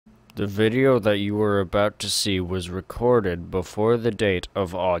The video that you are about to see was recorded before the date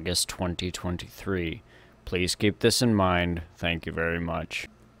of August 2023. Please keep this in mind. Thank you very much.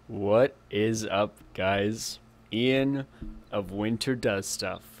 What is up, guys? Ian of Winter Does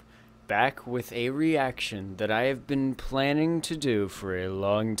Stuff, back with a reaction that I have been planning to do for a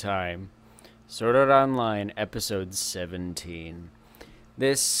long time. Sword Art Online episode 17.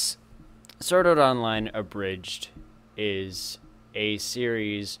 This Sword Art Online Abridged is a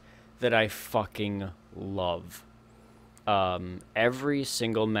series that I fucking love. Every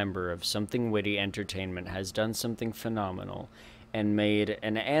single member of Something Witty Entertainment has done something phenomenal and made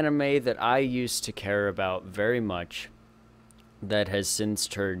an anime that I used to care about very much that has since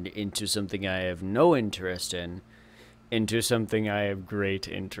turned into something I have no interest in, into something I have great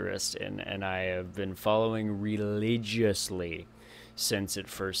interest in, and I have been following religiously since it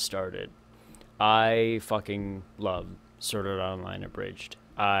first started. I fucking love Sword Art Online Abridged.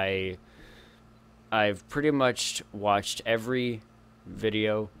 I've pretty much watched every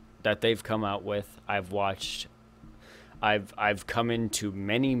video that they've come out with. I've come into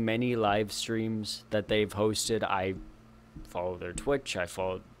many live streams that they've hosted. I follow their Twitch. I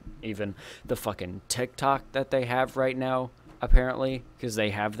follow even the fucking TikTok that they have right now, apparently, because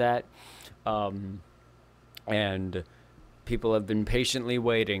they have that. And people have been patiently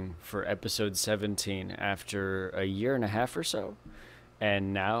waiting for episode 17 after a year and a half or so.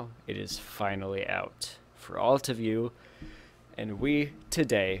 And now it is finally out for all to view. And we,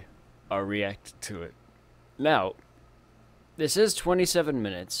 today, are reacting to it. Now, this is 27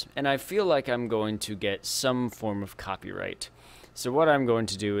 minutes, and I feel like I'm going to get some form of copyright. So what I'm going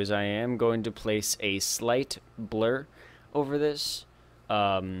to do is I am going to place a slight blur over this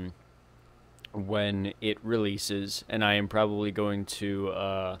when it releases, and I am probably going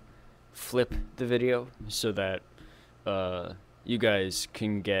to flip the video so that you guys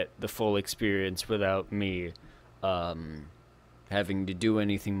can get the full experience without me having to do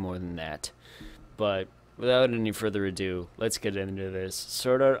anything more than that. But without any further ado, let's get into this.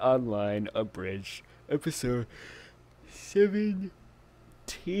 Sword Art Online Abridged, episode 17.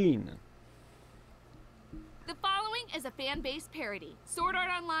 The following is a fan-based parody. Sword Art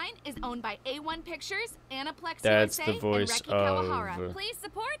Online is owned by A1 Pictures, Aniplex That's USA, the voice and Reki Kawahara. of Please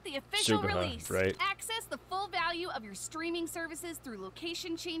support the official Sugaha, release. right? Access the full value of your streaming services through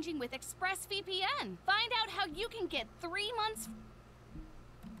location changing with ExpressVPN. Find out how you can get 3 months.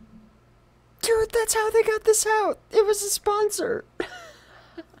 Dude, that's how they got this out. It was a sponsor.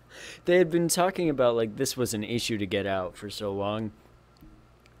 They had been talking about like this was an issue to get out for so long.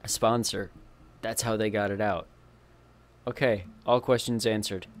 A sponsor. That's how they got it out. Okay, all questions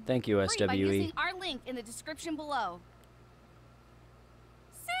answered. Thank you, Free by SWE. using our link in the description below.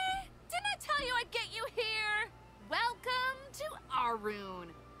 See? Didn't I tell you I'd get you here? Welcome to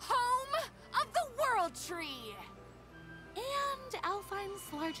Arun, home of the World Tree. And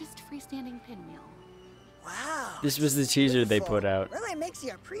Alfine's largest freestanding pinwheel. Wow. This was the teaser they put out. Really makes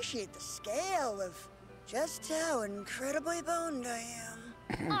you appreciate the scale of just how incredibly boned I am.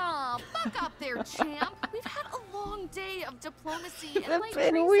 Aw, buck up there, champ. We've had a long day of diplomacy and The light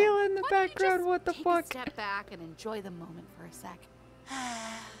pinwheel treason. in the Why don't you background, just what the take fuck? a step back and enjoy the moment for a sec.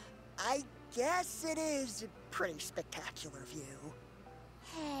 I guess it is a pretty spectacular view.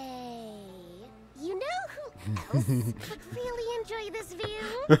 Hey, you know who else would really enjoy this view?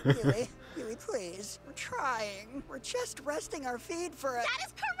 Really, please. We're trying. We're just resting our feet for a... That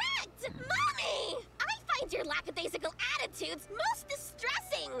is correct! Mommy! I find your lackadaisical attitudes most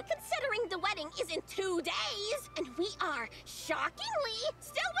distressing, considering the wedding is in 2 days, and we are, shockingly,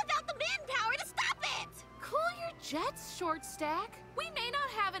 still without the manpower to stop it! Cool your jets, short stack. We may not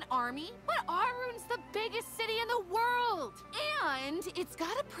have an army, but Arun's the biggest city in the world. And it's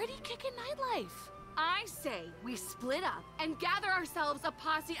got a pretty kickin' nightlife. I say we split up and gather ourselves a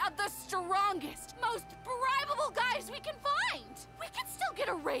posse of the strongest, most bribable guys we can find. We can still get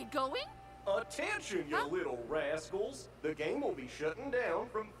a raid going. Attention, you little rascals! The game will be shutting down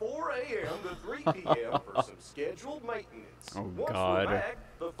from 4 a.m. to 3 p.m. for some scheduled maintenance. Oh, Once God. we're back,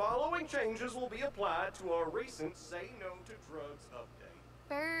 the following changes will be applied to our recent Say No to Drugs update.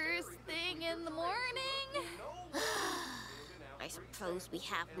 First thing in the morning. I suppose we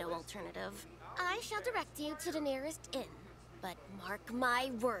have no alternative. I shall direct you to the nearest inn. But mark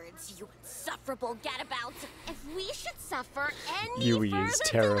my words, you insufferable gadabout. If we should suffer any Yui further is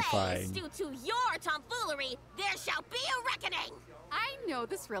terrifying. delays due to your tomfoolery, there shall be a reckoning. I know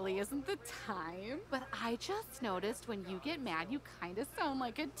this really isn't the time, but I just noticed when you get mad, you kind of sound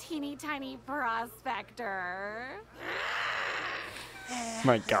like a teeny tiny prospector.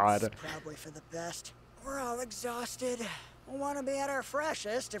 My God. It's probably for the best. We're all exhausted. We'll want to be at our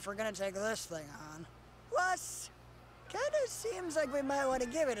freshest if we're gonna take this thing on. Plus, kinda seems like we might want to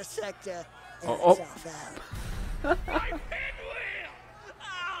give it a sec to air itself out. My pinwheel!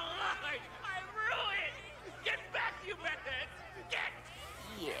 Oh, Lord, I'm ruined! Get back, you methods! Get!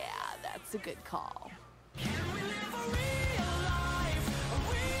 Yeah, that's a good call.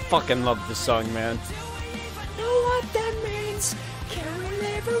 Fucking love this song, man. Know what that means? Can we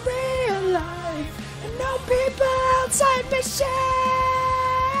live a real life and no people outside machines?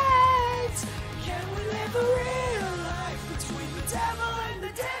 Can we live a real life between the devil and the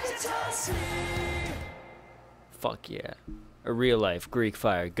digital sea? Fuck yeah. A real life Greek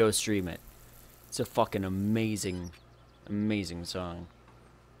fire. Go stream it. It's a fucking amazing, amazing song.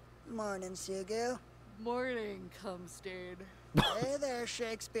 Morning, Sugu. Morning, Cumstead. Hey there,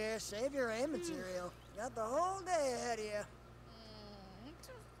 Shakespeare. Save your A material. Got the whole day ahead of you.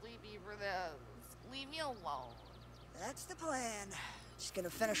 Too sleepy for this. Leave me alone. That's the plan. Just gonna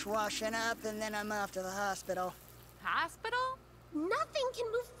finish washing up and then I'm off to the hospital. Hospital? Nothing can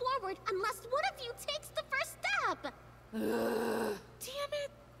move forward unless one of you takes the first step. Damn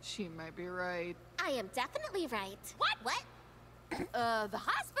it. She might be right. I am definitely right. What? The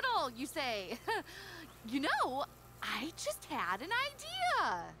hospital, you say? You know, I just had an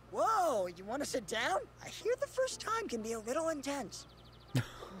idea. Whoa, you want to sit down? I hear the first time can be a little intense.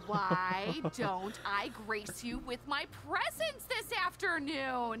 Why don't I grace you with my presence this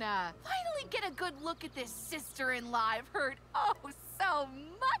afternoon? Finally get a good look at this sister-in-law I've heard oh so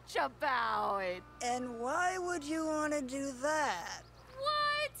much about. And why would you want to do that?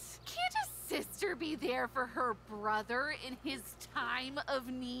 What? Can't a sister be there for her brother in his time of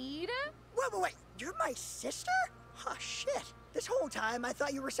need? Wait, you're my sister? Oh, shit. This whole time I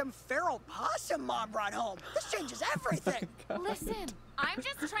thought you were some feral possum mom brought home. This changes everything. Listen, I'm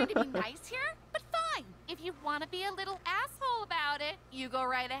just trying to be nice here, but fine. If you want to be a little asshole about it, you go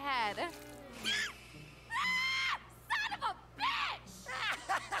right ahead. Son of a bitch!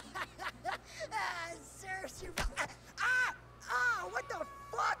 Seriously. What the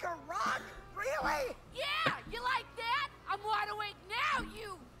fuck? A rock? Really? Yeah, you like that? I'm wide awake now,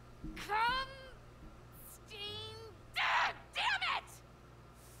 you come damn it!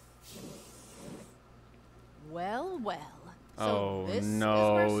 Well. Oh this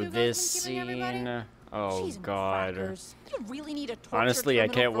no, is where this Sugo's been keeping everybody? scene. Oh Cheese and god. crackers. You really need a torture Honestly, I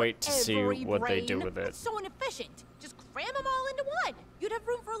terminal can't for wait to see every what they do brain. with it. It's so inefficient. Just cram them all into one. You'd have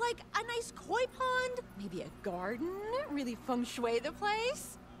room for like a nice koi pond, maybe a garden, really feng shui the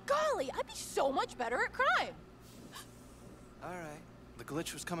place. Golly, I'd be so much better at crime. Alright. The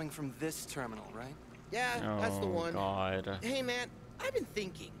glitch was coming from this terminal, right? Yeah, that's the Oh one. god. Hey man, I've been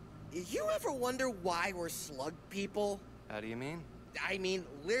thinking. You ever wonder why we're slug people? How do you mean? I mean,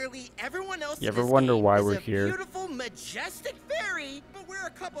 literally everyone else You in ever this wonder game why is we're a here? beautiful, majestic fairy, but we're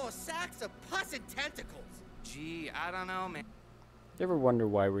a couple of sacks of pus and tentacles. Gee, I don't know, man. You ever wonder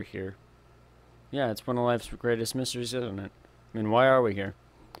why we're here? Yeah, it's one of life's greatest mysteries, isn't it? I mean, why are we here?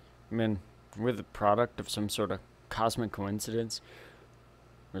 I mean, we're the product of some sort of cosmic coincidence?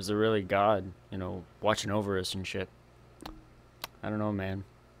 Or is there really God, you know, watching over us and shit? I don't know, man.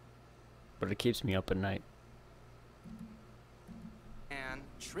 But it keeps me up at night. And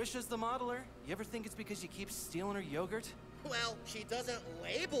Trisha's the modeler. You ever think it's because you keep stealing her yogurt? Well, she doesn't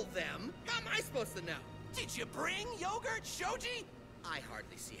label them. How am I supposed to know? Did you bring yogurt, Shoji? I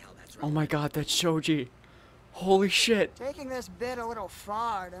hardly see how that's Oh my god, that's Shoji. Holy shit. Taking this bit a little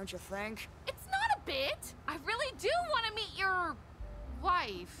far, don't you think? It's not a bit. I really do want to meet your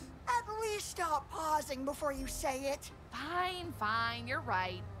wife. At least stop pausing before you say it. Fine, you're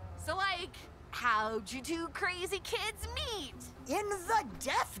right. So like, how'd you two crazy kids meet? In the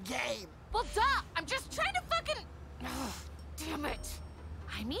death game. Well, duh, I'm just trying to fucking... Ugh, damn it.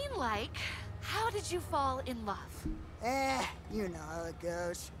 I mean, like, how did you fall in love? You know how it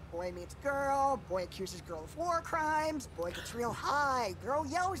goes. Boy meets girl, boy accuses girl of war crimes, boy gets real high, girl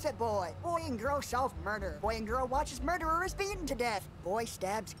yells at boy, boy and girl self-murder, boy and girl watches murderer is beaten to death, boy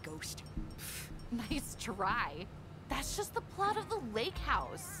stabs ghost. Nice try. That's just the plot of the lake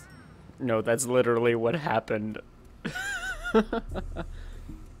house. No, that's literally what happened.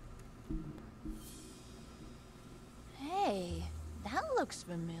 Hey, that looks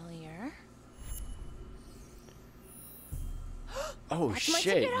familiar. Oh That's my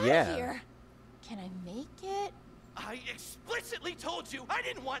shit, ticket out of yeah. here. Can I make it? I explicitly told you I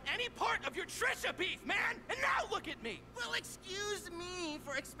didn't want any part of your Trisha beef, man! And now look at me! Well, excuse me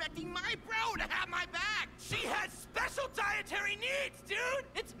for expecting my bro to have my back. She has special dietary needs, dude!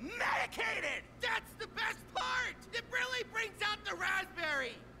 It's medicated! That's the best part. It really brings out the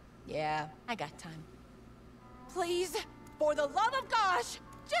raspberry. Yeah, I got time. Please, For the love of gosh,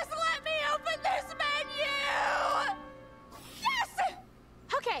 just let me open this menu! Yes!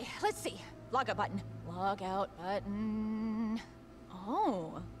 Okay, let's see. Log out button. Log out button.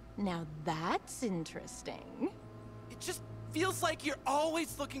 Oh, now that's interesting. It just feels like you're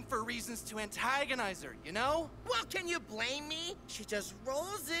always looking for reasons to antagonize her, you know? Well, can you blame me? She just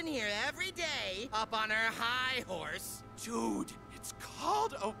rolls in here every day, up on her high horse. Dude, it's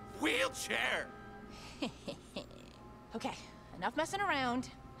called a wheelchair. Okay, enough messing around.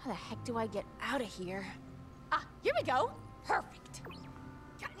 How the heck do I get out of here? Ah, here we go. Perfect.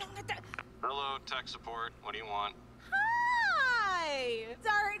 Hello, tech support. What do you want? Hi!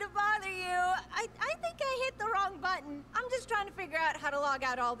 Sorry to bother you. I think I hit the wrong button. I'm just trying to figure out how to log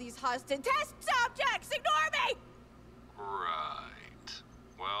out all these hostage test subjects. Ignore me! Right.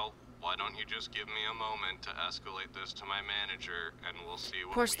 Well, why don't you just give me a moment to escalate this to my manager, and we'll see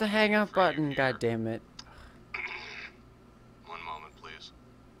what Push we the can hang do up for you button, here. God damn it. One moment, please.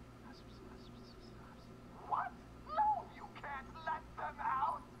 What? No, you can't let them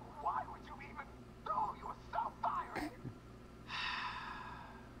out. Why would you even? Oh, you're so fired.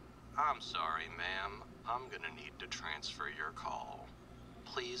 I'm sorry, ma'am. I'm gonna need to transfer your call.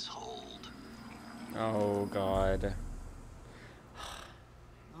 Please hold. Oh, God.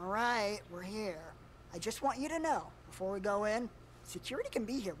 All right, we're here. I just want you to know, before we go in, security can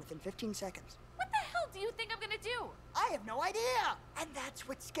be here within 15 seconds. What the hell do you think I'm gonna do? I have no idea, and that's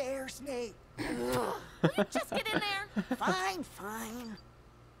what scares me. Will you just get in there? Fine, fine.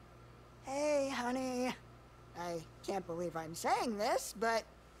 Hey, honey. I can't believe I'm saying this, but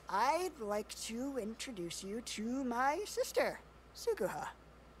I'd like to introduce you to my sister, Suguha.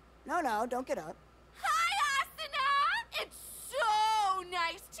 No, don't get up. Hi, Asuna! It's so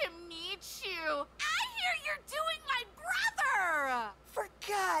nice to meet you. I hear you're doing my brother! For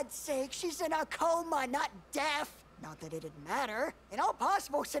God's sake, she's in a coma, not deaf. Not that it'd matter. In all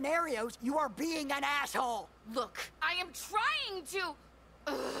possible scenarios, you are being an asshole. Look, I am trying to...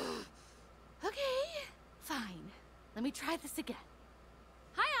 Ugh. Okay, fine. Let me try this again.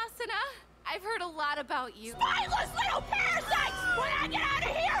 Hi, Asuna. I've heard a lot about you. Spineless little parasites! When I get out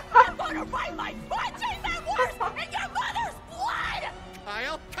of here, I'm gonna write my punching memoirs in your mother's blood!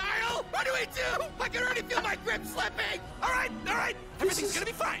 Kyle, what do we do? I can already feel my grip slipping. All right, everything's gonna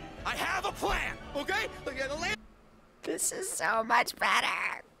be fine. I have a plan. Okay, look at the land. This is so much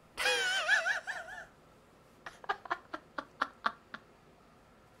better.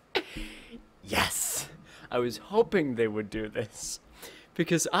 Yes! I was hoping they would do this.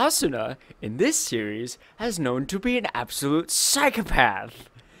 Because Asuna, in this series, has known to be an absolute psychopath.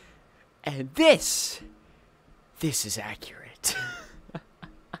 And this is accurate.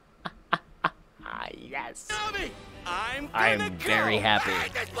 Yes. I'm I gonna am go. very happy. I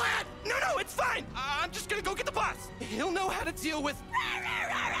hate this plan. No, it's fine. I'm just gonna go get the boss. He'll know how to deal with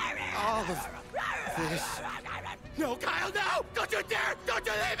all of this. No, Kyle, no! Don't you dare! Don't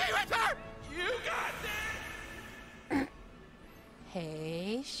you leave me with her! You got this.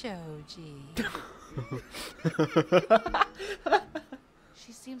 Hey, Shoji.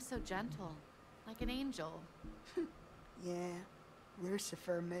 She seems so gentle, like an angel. Yeah,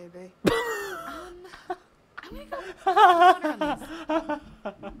 Lucifer, maybe. I'm gonna go ponder on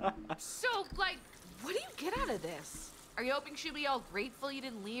this. So, like, what do you get out of this? Are you hoping she'll be all grateful you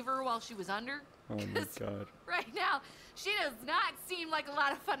didn't leave her while she was under? Oh my 'Cause God. right now, she does not seem like a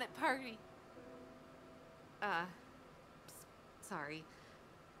lot of fun at party. Sorry.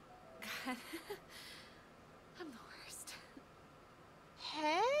 God, I'm the worst.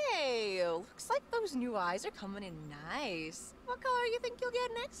 Hey, looks like those new eyes are coming in nice. What color you think you'll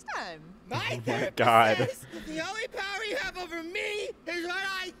get next time? My my therapist God. says the only power you have over me is what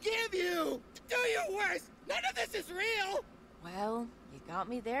I give you. Do your worst. None of this is real. Well, you got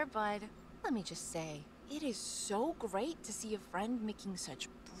me there, bud. Let me just say, it is so great to see a friend making such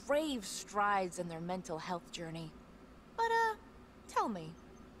brave strides in their mental health journey. But, tell me,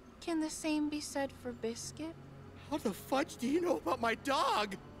 can the same be said for Biscuit? How the fudge do you know about my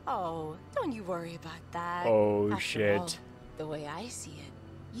dog? Oh, don't you worry about that. Oh, After shit. all, the way I see it,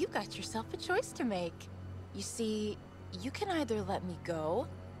 you got yourself a choice to make. You see, you can either let me go,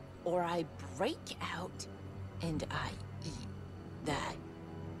 or I break out and I eat that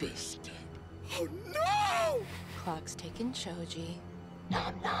biscuit. Oh no! Clock's ticking, Shoji.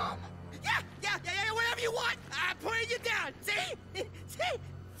 Nom nom. Yeah, whatever you want. I'm putting you down. See? See?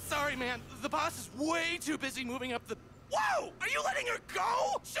 Sorry, man. The boss is way too busy moving up the... Whoa! Are you letting her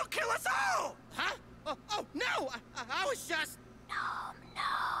go? She'll kill us all! Huh? Oh no! I was just Nom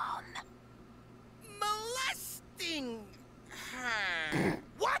nom. molesting her.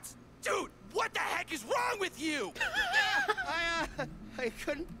 What? Dude, What the heck is wrong with you? I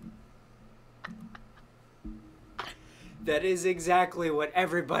couldn't. That is exactly what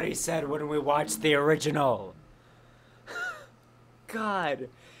everybody said when we watched the original. God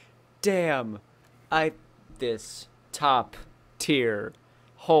damn. This top tier.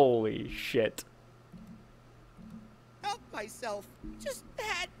 Holy shit. Help myself. Just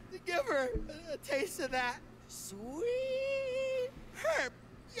had to give her a taste of that sweet herb,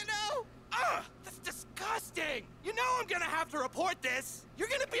 you know? Ugh, that's disgusting. You know I'm gonna have to report this. You're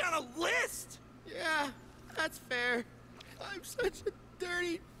gonna be on a list. Yeah, that's fair. I'm such a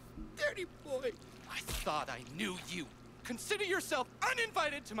dirty boy. I thought I knew you. Consider yourself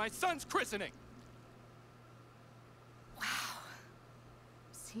uninvited to my son's christening. Wow.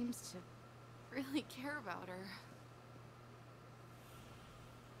 Seems to really care about her.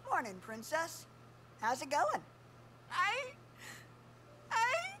 Morning, princess. How's it going? I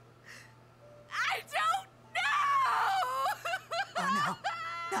don't know! Oh no,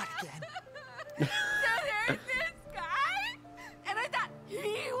 not again. So there's this guy, and I thought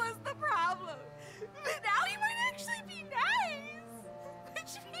he was the problem. But now he might actually be nice.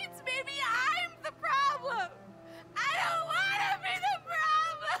 Which means maybe I'm the problem. I don't want to be the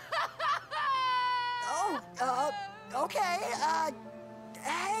problem! Oh, okay,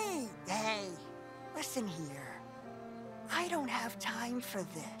 hey, listen here. I don't have time for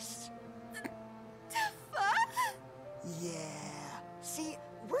this. Fuck? Yeah. See,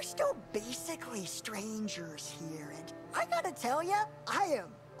 we're still basically strangers here, and I gotta tell ya, I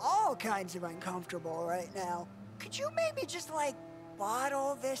am all kinds of uncomfortable right now. Could you maybe just, like,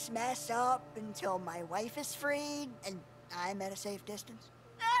 bottle this mess up until my wife is freed and I'm at a safe distance?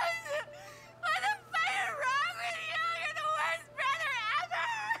 What the fuck is wrong with you? You're the worst brother ever!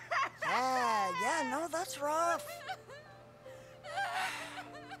 Yeah, no, that's rough.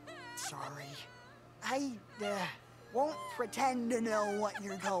 Sorry. I, won't pretend to know what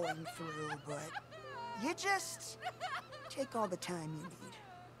you're going through, but you just take all the time you need.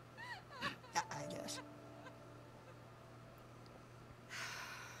 I guess.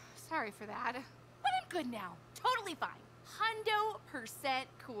 Sorry for that. But I'm good now. Totally fine. 100%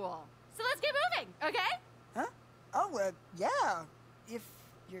 cool. So let's get moving, okay? Huh? Oh, yeah. If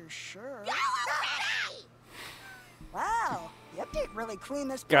you're sure. Wow, the update really cleaned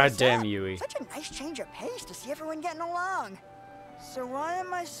this place Goddamn, up. Yui. Such a nice change of pace to see everyone getting along. So why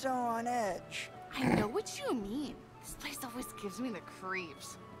am I so on edge? I know what you mean. This place always gives me the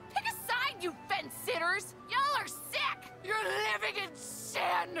creeps. Pick a side, you fence-sitters! Y'all are sick! You're living in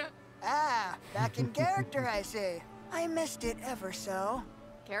sin! Ah, back in character, I see. I missed it ever so.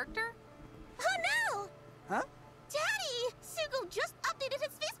 Character? Oh no! Huh? Daddy! Sugo just updated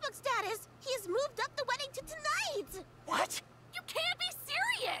his Facebook status. He's moved up the wedding to tonight. What? You can't be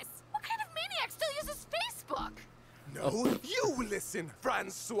serious! What kind of maniac still uses Facebook? No, you listen,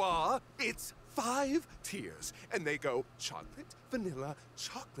 Francois. It's 5 tiers, and they go chocolate, vanilla,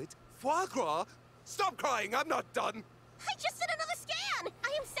 chocolate, foie gras. Stop crying, I'm not done. I just did another scan.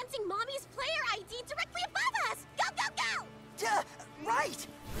 I am sensing Mommy's player ID directly above us. Go, go, go! Duh, right!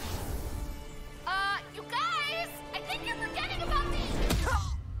 You guys! I think you're forgetting about the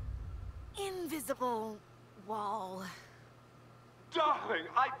invisible wall. Darling,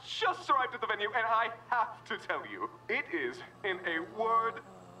 I just arrived at the venue and I have to tell you, it is, in a word,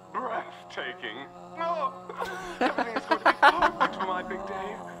 breathtaking. Oh, everything is going to be perfect for my big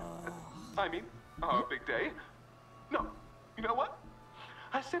day. I mean, our big day. No, you know what?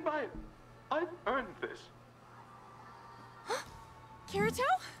 I stand by it. I've earned this. Kirito?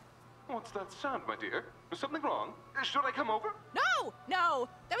 What's that sound, my dear? Is something wrong? Should I come over? No,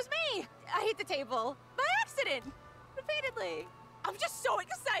 that was me. I hit the table by accident, repeatedly. I'm just so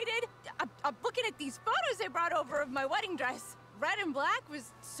excited. I'm looking at these photos they brought over of my wedding dress. Red and black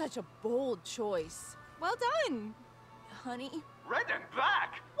was such a bold choice. Well done, honey. Red and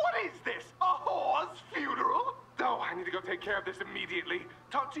black? What is this? A whore's funeral? Oh, I need to go take care of this immediately.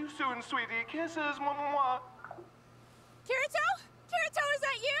 Talk to you soon, sweetie. Kisses, mwah, mwah, mwah. Kirito? Kirito, is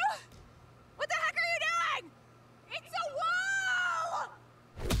that you? What the heck are you doing? It's a wall!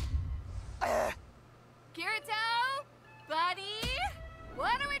 Kirito? Buddy?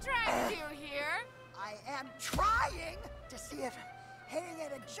 What are we trying to do here? I am trying to see if hitting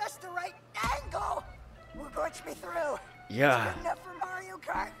it at just the right angle will glitch me through. Yeah. It's good enough for Mario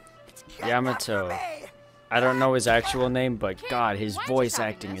Kart. It's good Yamato. enough for me. I don't know his actual name, but God, his why'd you voice tell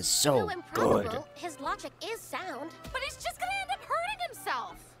me acting this? is so good. Improbable, his logic is sound. But he's just gonna end up hurting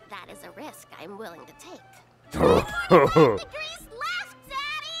himself. That is a risk I'm willing to take. God. Degrees left,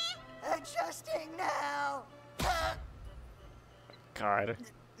 Daddy! Adjusting now. God.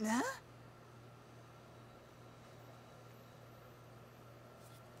 Huh?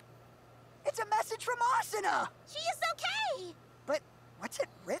 message from Asuna! She is okay! But what's it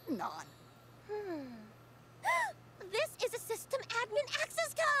written on? This is a system admin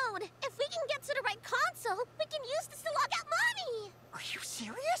access code! If we can get to the right console, we can use this to log out Mommy! Are you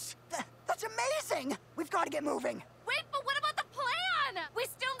serious? That's amazing! We've got to get moving. Wait, but what about the plan? We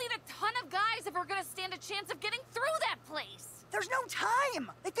still need a ton of guys if we're gonna stand a chance of getting through that place. There's no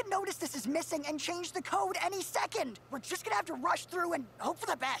time! They could notice this is missing and change the code any second. We're just gonna have to rush through and hope for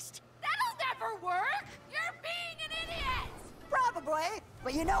the best. That'll never work! You're being an idiot! Probably,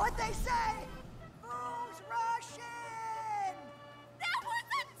 but you know what they say? Who's rushing? That was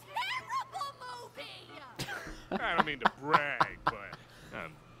a terrible movie! I don't mean to brag, but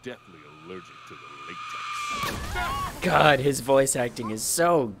I'm deathly allergic to the latex. God, his voice acting is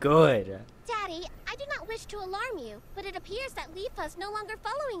so good. Daddy, I do not wish to alarm you, but it appears that Leafa is no longer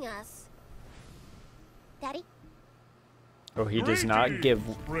following us. Daddy? Oh, he does not give...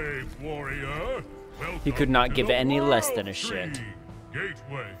 Brave warrior. He could not give any less than a shit.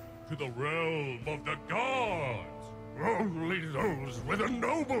 Gateway to the realm of the gods. Only those with a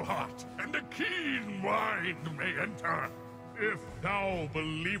noble heart and a keen mind may enter. If thou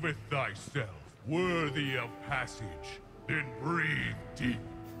believeth thyself worthy of passage, then breathe deep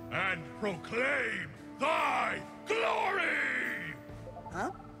and proclaim thy glory!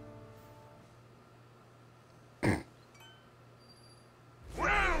 Huh?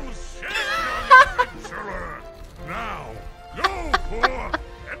 Well said, young adventurer! Now, go forth,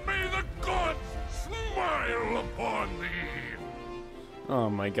 and may the gods smile upon thee! Oh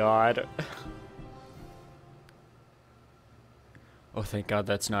my god. Oh, thank god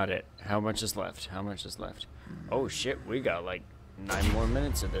that's not it. How much is left? How much is left? Oh shit, we got like 9 more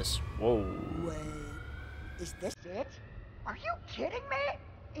minutes of this. Whoa. Wait, is this it? Are you kidding me?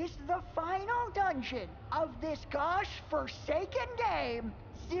 Is the final dungeon of this gosh forsaken game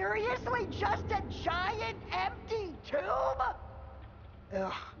seriously just a giant empty tomb?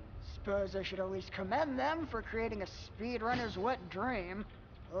 Ugh, suppose I should at least commend them for creating a speedrunner's wet dream.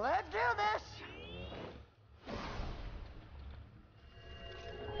 Let's do this!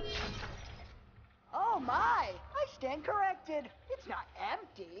 Oh my! I stand corrected. It's not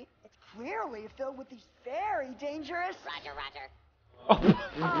empty. It's clearly filled with these very dangerous... Roger, Roger. Oh,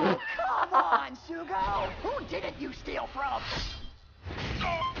 come on, Sugo! Who didn't you steal from?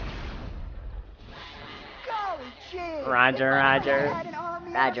 Golly gee! Roger, Roger. Had an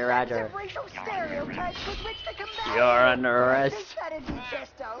army Roger, of Roger. offensive racial stereotypes with which to combat. You're under arrest. I think that'd be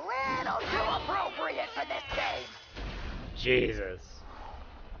just a little too appropriate for this game. Jesus.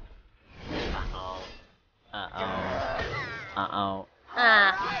 Uh-oh. Uh-oh. Uh-oh.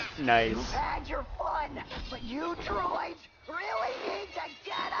 Alright, Nice. you've had your fun, but you droids really need to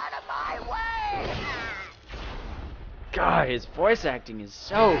get out of my way! God, his voice acting is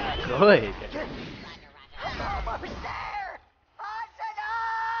so good. I'm almost there! Asuna!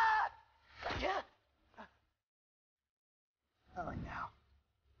 Oh no.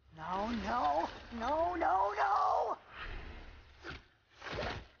 No, no, no, no, no!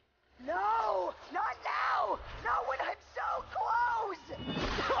 No! Not now! Not when I'm so close!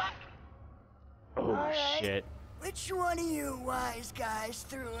 Oh Alright. shit. Which one of you wise guys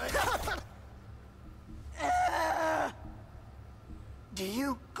threw it? Do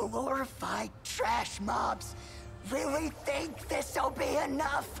you glorified trash mobs really think this'll be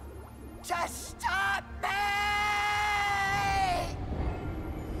enough to stop me?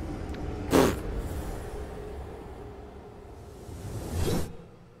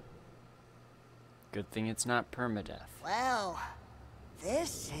 Good thing it's not permadeath. Well,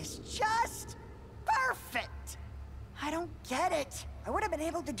 this is just perfect. I don't get it. I would have been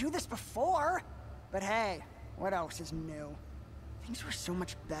able to do this before. But hey, what else is new? Things were so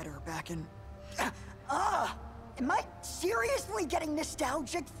much better back in... am I seriously getting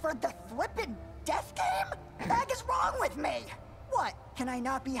nostalgic for the flippin' death game? The heck is wrong with me? What, can I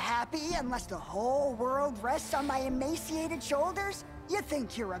not be happy unless the whole world rests on my emaciated shoulders? You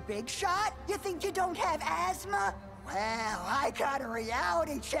think you're a big shot? You think you don't have asthma? Well, I got a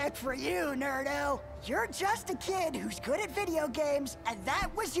reality check for you, nerdo. You're just a kid who's good at video games, and that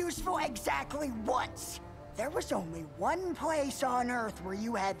was useful exactly once. There was only one place on Earth where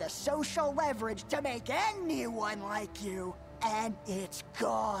you had the social leverage to make anyone like you, and it's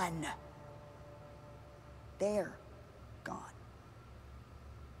gone. They're gone.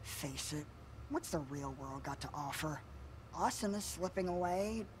 Face it, what's the real world got to offer? Asuna's slipping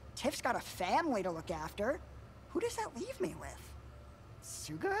away, Tiff's got a family to look after. Who does that leave me with?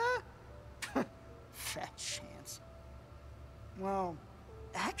 Suga? Fat chance. Well,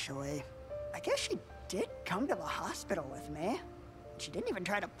 actually, I guess she did come to the hospital with me. She didn't even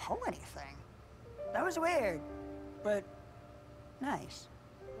try to pull anything. That was weird, but nice.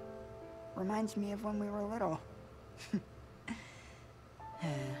 Reminds me of when we were little.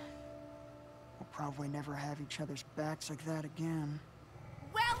 We'll probably never have each other's backs like that again.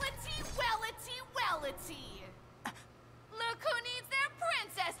 Wellity, wellity, wellity! Look who needs their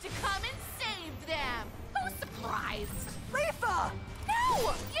princess to come and save them! Who's surprised? Rifa!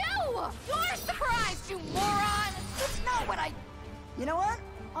 No! You! You're surprised, you moron! That's not what I... You know what?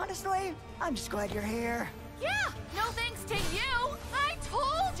 Honestly, I'm just glad you're here. Yeah, no thanks to you! I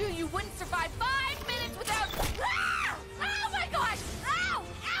told you you wouldn't survive 5 minutes without... Ah! Oh my gosh! Ow!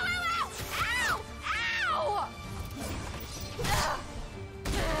 Ow, ow, ow! Ow!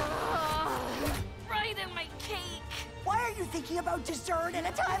 Ow! Right in my cake. Why are you thinking about dessert at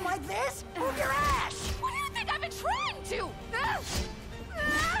a time like this? Move your ass! What do you think I've been trying to?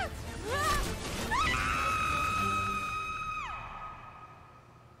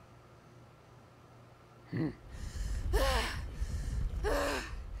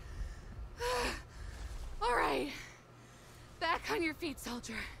 All right. Back on your feet,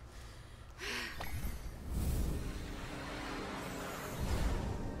 soldier.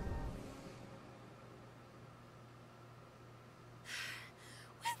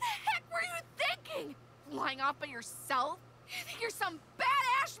 What the heck were you thinking? Flying off by yourself? You think you're some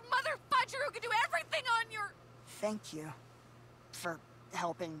badass mother fudger who can do everything on your... Thank you for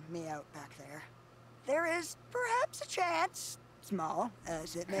helping me out back there. There is perhaps a chance, small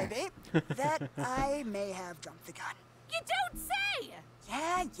as it may be, that I may have jumped the gun. You don't say!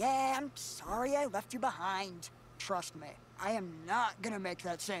 Yeah, I'm sorry I left you behind. Trust me, I am not gonna make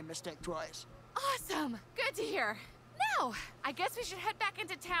that same mistake twice. Awesome. Good to hear. Now, I guess we should head back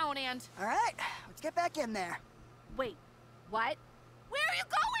into town and... All right, let's get back in there. Wait, what? Where are you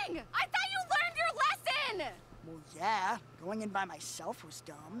going? I thought you learned your lesson! Well, yeah, going in by myself was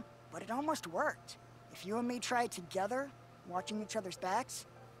dumb, but it almost worked. If you and me try together, watching each other's backs,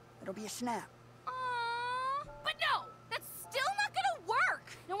 it'll be a snap. But no, that's still not gonna work.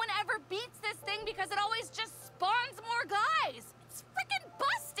 No one ever beats this thing because it always just spawns more guys. It's freaking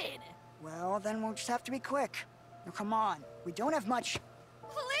busted. Well, then we'll just have to be quick. Now, come on, we don't have much...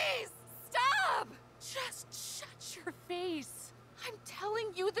 Please, stop! Just shut your face. I'm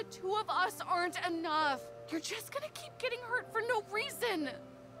telling you, the two of us aren't enough. You're just gonna keep getting hurt for no reason.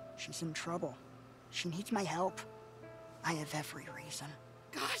 She's in trouble. She needs my help. I have every reason.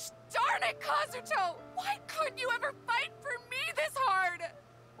 Gosh darn it, Kazuto! Why couldn't you ever fight for me this hard?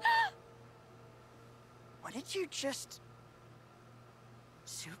 What did you just...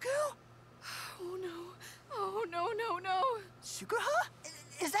 Sugu? Oh no. Oh no, no, no. Suguha?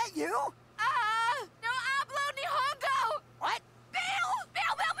 Is that you? No hablo nihongo! What? Bill!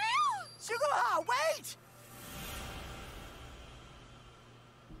 Bill, Bill, Bill! Suguha, wait!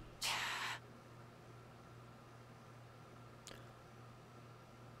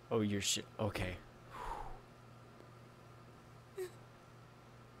 Oh, you're shit. Okay.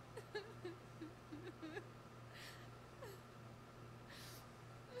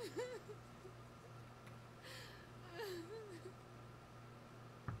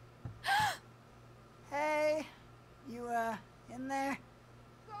 Hey, you, in there?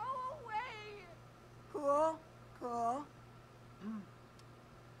 Go away! Cool.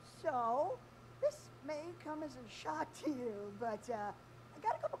 So, this may come as a shock to you, but, I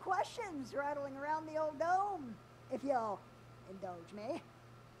got a couple questions rattling around the old dome, if you'll indulge me.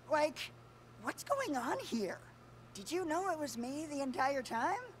 Like, what's going on here? Did you know it was me the entire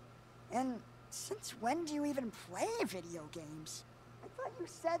time? And since when do you even play video games? I thought you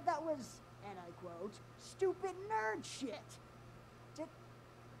said that was, and I quote, stupid nerd shit.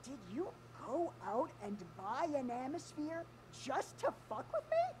 Did you go out and buy an atmosphere just to fuck with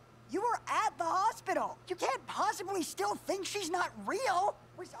me? You were at the hospital. You can't possibly still think she's not real.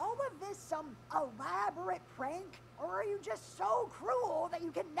 Was all of this some elaborate prank? Or are you just so cruel that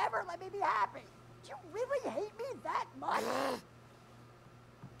you can never let me be happy? Do you really hate me that much?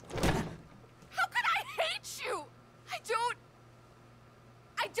 How could I hate you?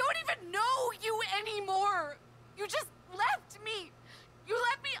 I don't even know you anymore. You just left me. You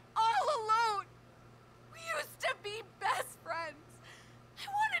left me all alone. We used to be best friends. I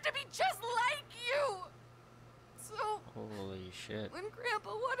wanted to be just like you. So, Holy shit. when Grandpa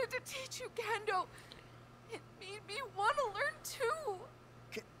wanted to teach you Kendo, it made me want to learn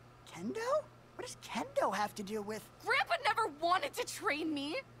too. Kendo? What does Kendo have to do with... Grandpa never wanted to train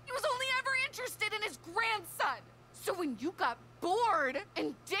me. He was only ever interested in his grandson. So when you got bored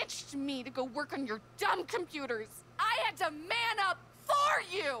and ditched me to go work on your dumb computers, I had to man up for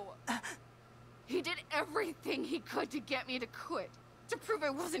you. He did everything he could to get me to quit, to prove I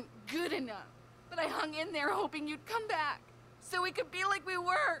wasn't good enough. But I hung in there hoping you'd come back, so we could be like we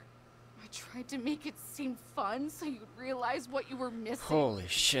were. I tried to make it seem fun so you'd realize what you were missing. Holy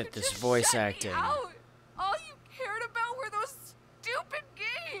shit, You this just voice shut me acting. out. All you cared about were those stupid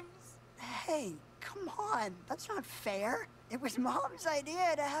games. Hey, come on. That's not fair. It was Mom's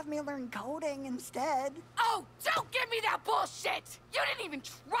idea to have me learn coding instead. Oh, don't give me that bullshit! You didn't even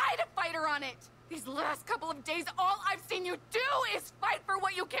try to fight her on it! These last couple of days, all I've seen you do is fight for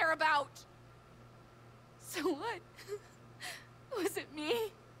what you care about! So what? Was it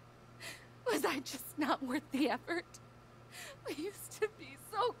me? Was I just not worth the effort? We used to be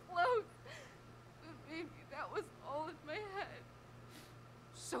so close. But maybe that was all in my head.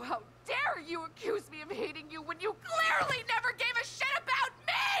 So how dare you accuse me of hating you when you clearly never gave a shit about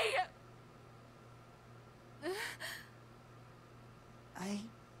me! I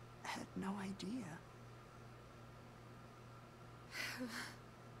had no idea.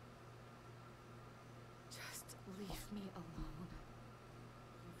 Just leave me alone.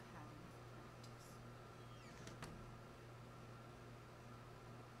 You've had enough practice.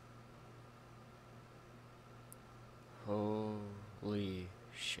 Holy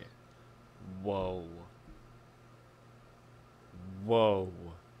shit. Whoa. Whoa.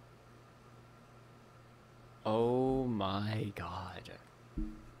 Oh my god.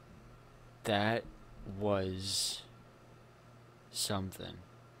 That was something.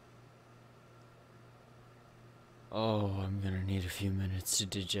 Oh, I'm gonna need a few minutes to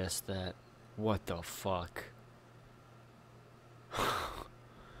digest that. What the fuck?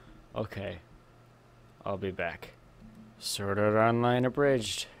 Okay. I'll be back. Sword Art Online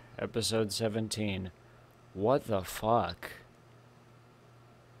Abridged, episode 17. What the fuck?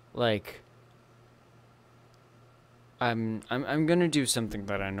 Like, I'm gonna do something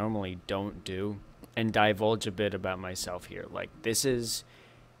that I normally don't do and divulge a bit about myself here. Like, this is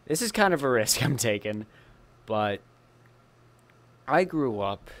kind of a risk I'm taking, but I grew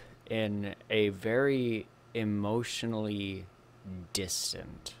up in a very emotionally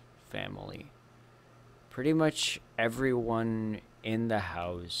distant family. Pretty much everyone in the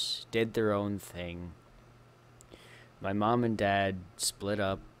house did their own thing. My mom and dad split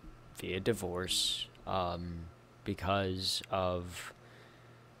up via divorce because of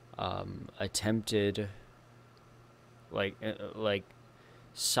attempted like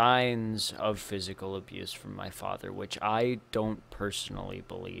signs of physical abuse from my father, which I don't personally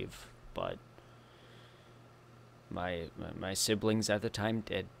believe, but my siblings at the time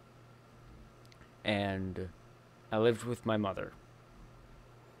did. And I lived with my mother,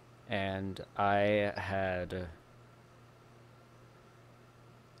 and I had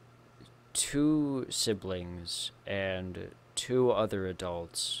 2 siblings and 2 other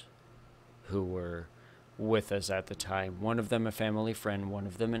adults who were with us at the time. One of them a family friend, one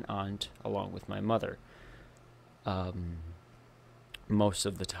of them an aunt, along with my mother. Most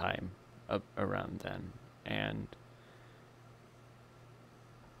of the time around then. And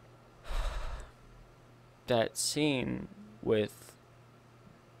that scene with,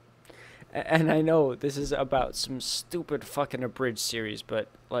 and I know this is about some stupid fucking Abridged series, but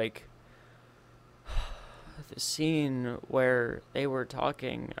like the scene where they were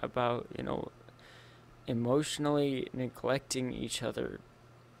talking about, you know, emotionally neglecting each other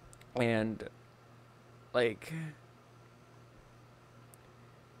and like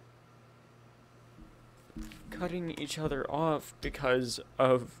cutting each other off because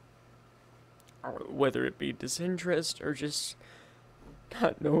of whether it be disinterest or just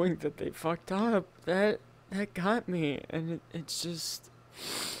not knowing that they fucked up, that got me. And it's just,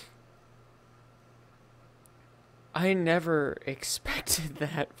 I never expected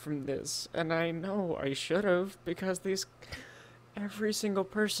that from this, and I know I should have, because every single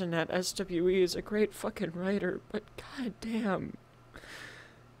person at SWE is a great fucking writer, but goddamn,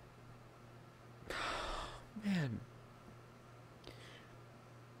 man.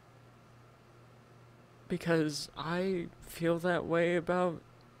 Because I feel that way about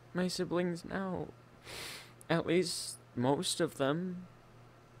my siblings now. At least most of them.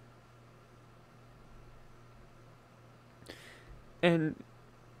 And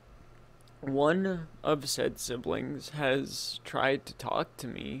one of said siblings has tried to talk to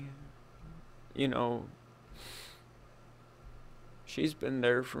me. You know, she's been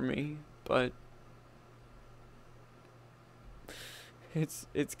there for me, but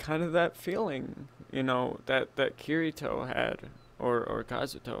it's kind of that feeling, you know, that Kirito had, or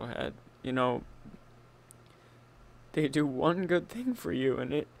Kazuto had. You know, they do one good thing for you,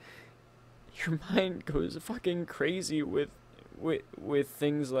 and your mind goes fucking crazy with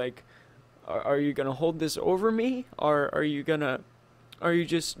things like, are you gonna hold this over me, or are you gonna Are you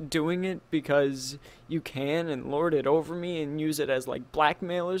just doing it because you can and lord it over me and use it as like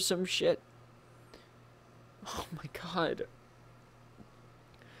blackmail or some shit? Oh my god.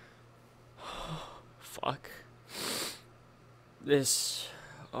 Fuck. This.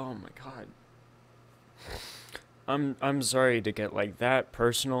 Oh my god. I'm sorry to get like that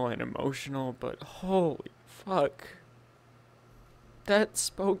personal and emotional, but holy fuck. That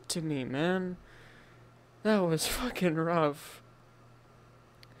spoke to me, man. That was fucking rough.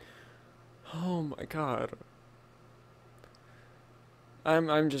 Oh my god.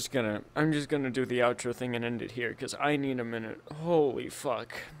 I'm just gonna do the outro thing and end it here, cause I need a minute. Holy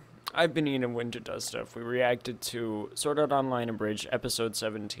fuck. I've been eating winter dust stuff. We reacted to Sword Art Online Abridged episode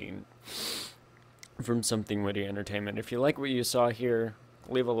 17 from Something Witty Entertainment. If you like what you saw here,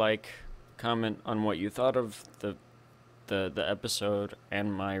 leave a like, comment on what you thought of the episode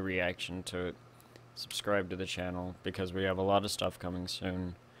and my reaction to it. Subscribe to the channel because we have a lot of stuff coming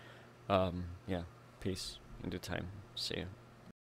soon. Yeah, peace. Into time. See ya.